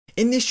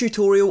In this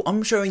tutorial,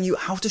 I'm showing you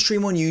how to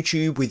stream on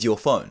YouTube with your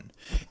phone.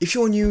 If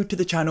you're new to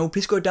the channel,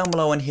 please go down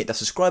below and hit that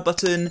subscribe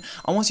button,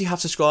 and once you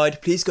have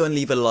subscribed, please go and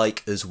leave a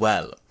like as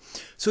well.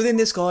 So within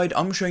this guide,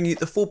 I'm showing you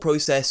the full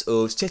process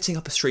of setting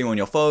up a stream on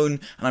your phone,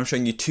 and I'm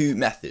showing you two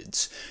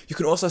methods. You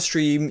can also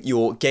stream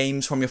your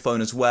games from your phone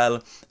as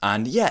well,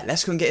 and yeah,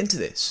 let's go and get into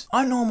this.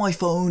 I'm now on my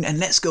phone, and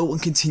let's go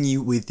and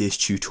continue with this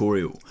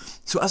tutorial.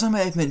 So as I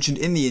may have mentioned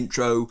in the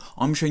intro,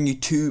 I'm showing you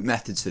two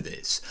methods for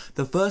this.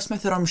 The first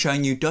method I'm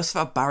showing you does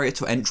have a barrier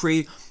to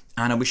entry,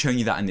 and I'll be showing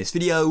you that in this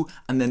video,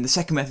 and then the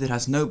second method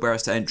has no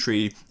barriers to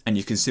entry, and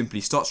you can simply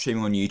start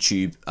streaming on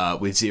YouTube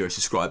with 0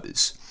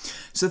 subscribers.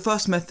 So the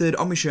first method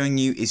I'll be showing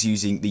you is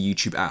using the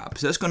YouTube app.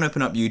 So let's go and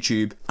open up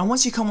YouTube, and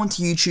once you come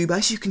onto YouTube,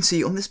 as you can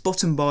see on this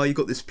bottom bar, you've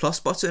got this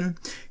plus button.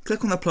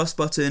 Click on the plus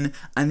button,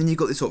 and then you've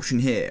got this option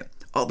here.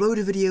 Upload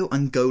a video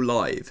and go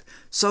live.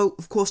 So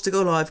of course to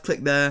go live,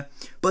 click there,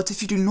 but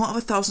if you do not have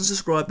 1,000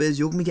 subscribers,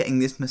 you're going to be getting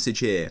this message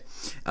here,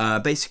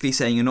 basically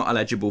saying you're not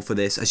eligible for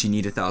this as you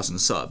need 1,000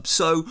 subs.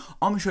 So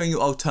I'm showing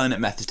you alternate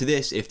methods to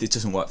this if this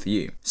doesn't work for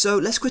you. So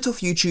let's quit off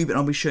YouTube and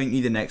I'll be showing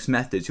you the next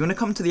method. So you want to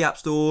come to the App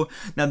Store.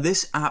 Now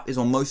this app is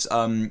on most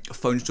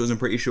phone stores, I'm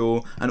pretty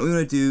sure, and all you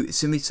want to do is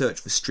simply search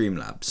for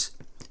Streamlabs.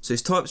 So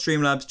just type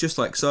Streamlabs just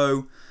like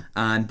so,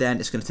 and then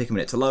it's going to take a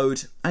minute to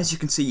load. As you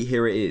can see,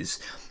 here it is.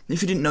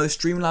 If you didn't know,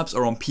 Streamlabs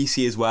are on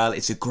PC as well.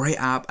 It's a great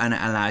app and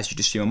it allows you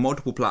to stream on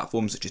multiple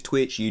platforms such as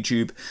Twitch,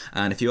 YouTube,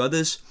 and a few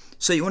others.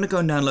 So you want to go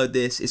and download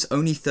this. It's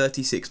only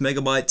 36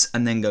 megabytes,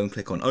 and then go and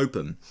click on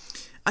open.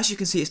 As you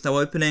can see, it's now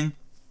opening,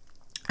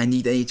 and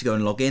you need to go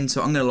and log in.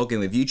 So I'm going to log in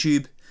with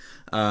YouTube.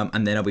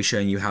 And then I'll be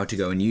showing you how to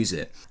go and use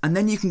it. And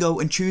then you can go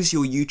and choose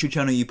your YouTube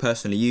channel you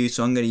personally use.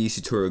 So I'm going to use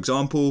Tutorial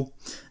Example,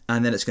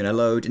 and then it's going to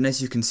load. And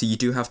as you can see, you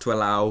do have to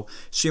allow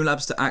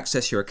Streamlabs to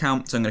access your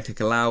account. So I'm going to click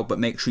allow, but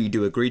make sure you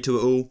do agree to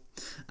it all.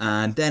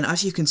 And then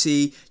as you can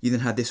see, you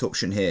then have this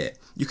option here.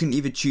 You can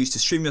either choose to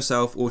stream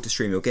yourself or to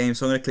stream your game.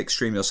 So I'm going to click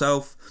stream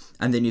yourself,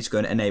 and then you just go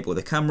and enable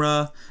the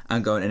camera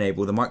and go and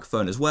enable the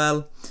microphone as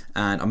well.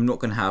 And I'm not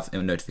going to have a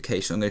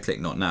notification. I'm going to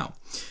click not now.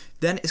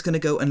 Then it's going to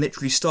go and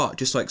literally start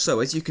just like so.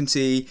 As you can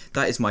see,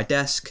 that is my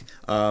desk,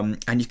 and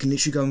you can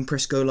literally go and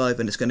press go live,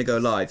 and it's going to go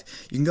live.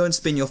 You can go and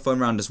spin your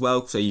phone around as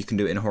well, so you can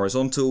do it in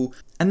horizontal.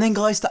 And then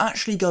guys, to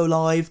actually go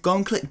live, go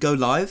and click go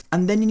live,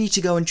 and then you need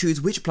to go and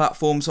choose which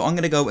platform. So I'm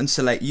going to go and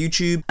select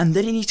YouTube, and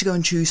then you need to go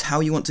and choose how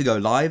you want to go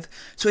live.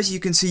 So as you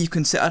can see, you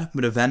can set up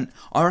an event.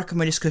 I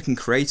recommend just clicking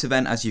create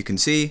event, as you can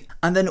see,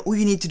 and then all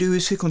you need to do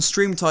is click on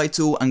stream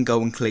title and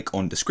go and click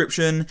on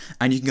description,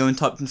 and you can go and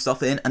type some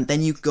stuff in, and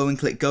then you go and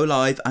click go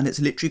live, and it's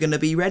literally going to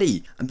be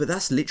ready. But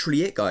that's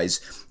literally it,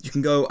 guys. You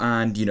can go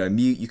and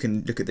mute, you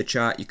can look at the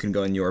chat, you can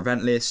go in your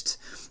event list.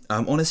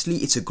 Honestly,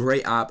 it's a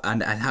great app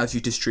and allows you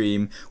to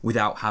stream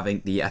without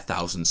having the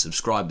 1,000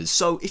 subscribers.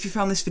 So if you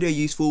found this video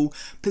useful,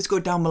 please go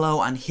down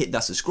below and hit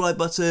that subscribe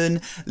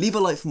button, leave a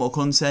like for more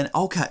content.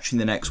 I'll catch you in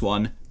the next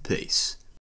one. Peace.